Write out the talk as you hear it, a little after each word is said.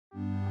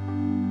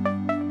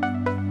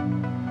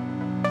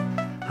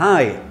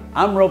Hi,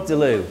 I'm Rob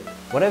DeLue.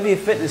 Whatever your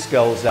fitness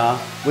goals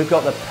are, we've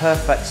got the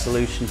perfect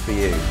solution for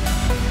you.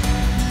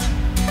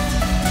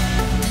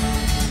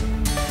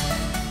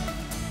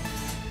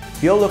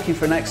 If you're looking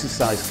for an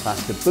exercise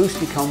class to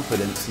boost your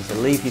confidence and to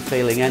leave you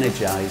feeling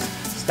energised,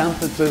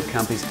 Stamford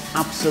Bootcamp is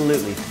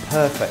absolutely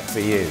perfect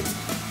for you.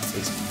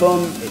 It's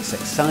fun, it's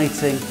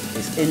exciting,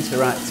 it's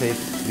interactive,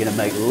 you're going to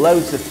make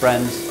loads of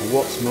friends, and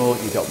what's more,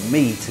 you've got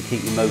me to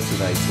keep you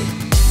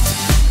motivated.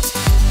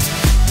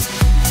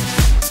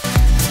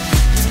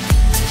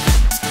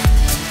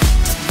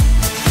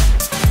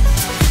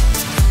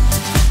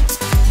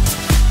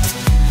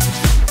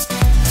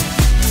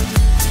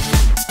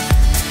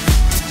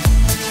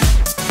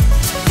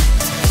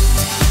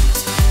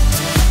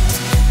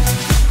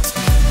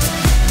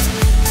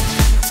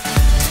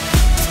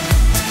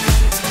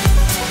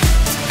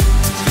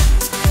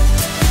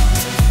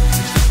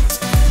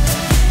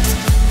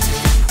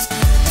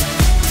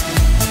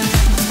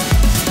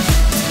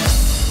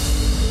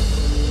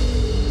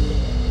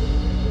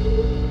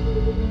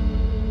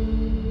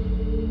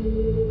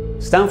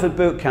 Stamford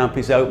Bootcamp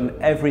is open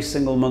every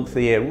single month of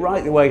the year,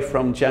 right the way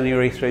from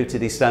January through to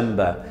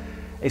December.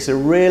 It's a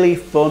really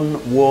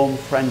fun, warm,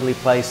 friendly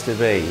place to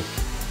be.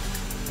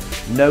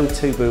 No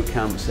two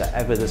bootcamps are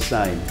ever the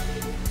same.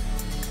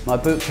 My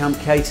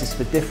bootcamp caters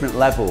for different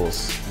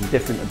levels and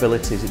different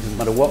abilities. It doesn't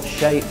matter what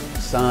shape,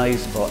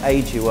 size or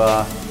age you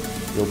are,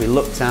 you'll be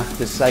looked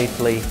after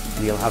safely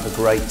and you'll have a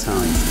great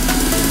time.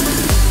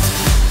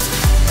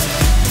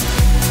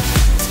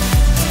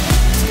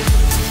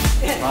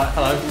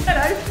 Hello.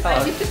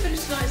 Hello. You've just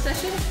finished tonight's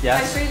session.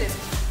 Yes. How are you feeling?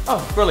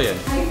 Oh, brilliant.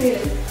 How are you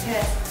feeling?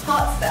 Yes.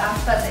 Heart's bit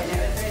and buzzing. It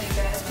was really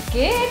good.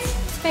 Good.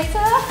 Fitter.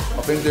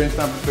 I've been doing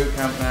Stamford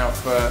Bootcamp now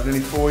for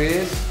nearly 4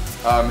 years.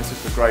 It's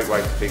just a great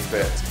way to keep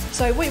fit.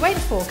 So what are you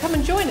waiting for? Come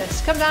and join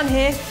us. Come down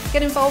here,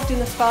 get involved in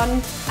the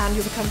fun, and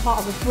you'll become part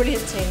of a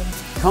brilliant team.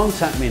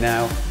 Contact me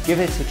now, give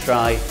it a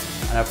try,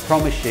 and I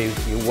promise you,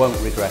 you won't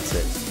regret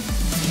it.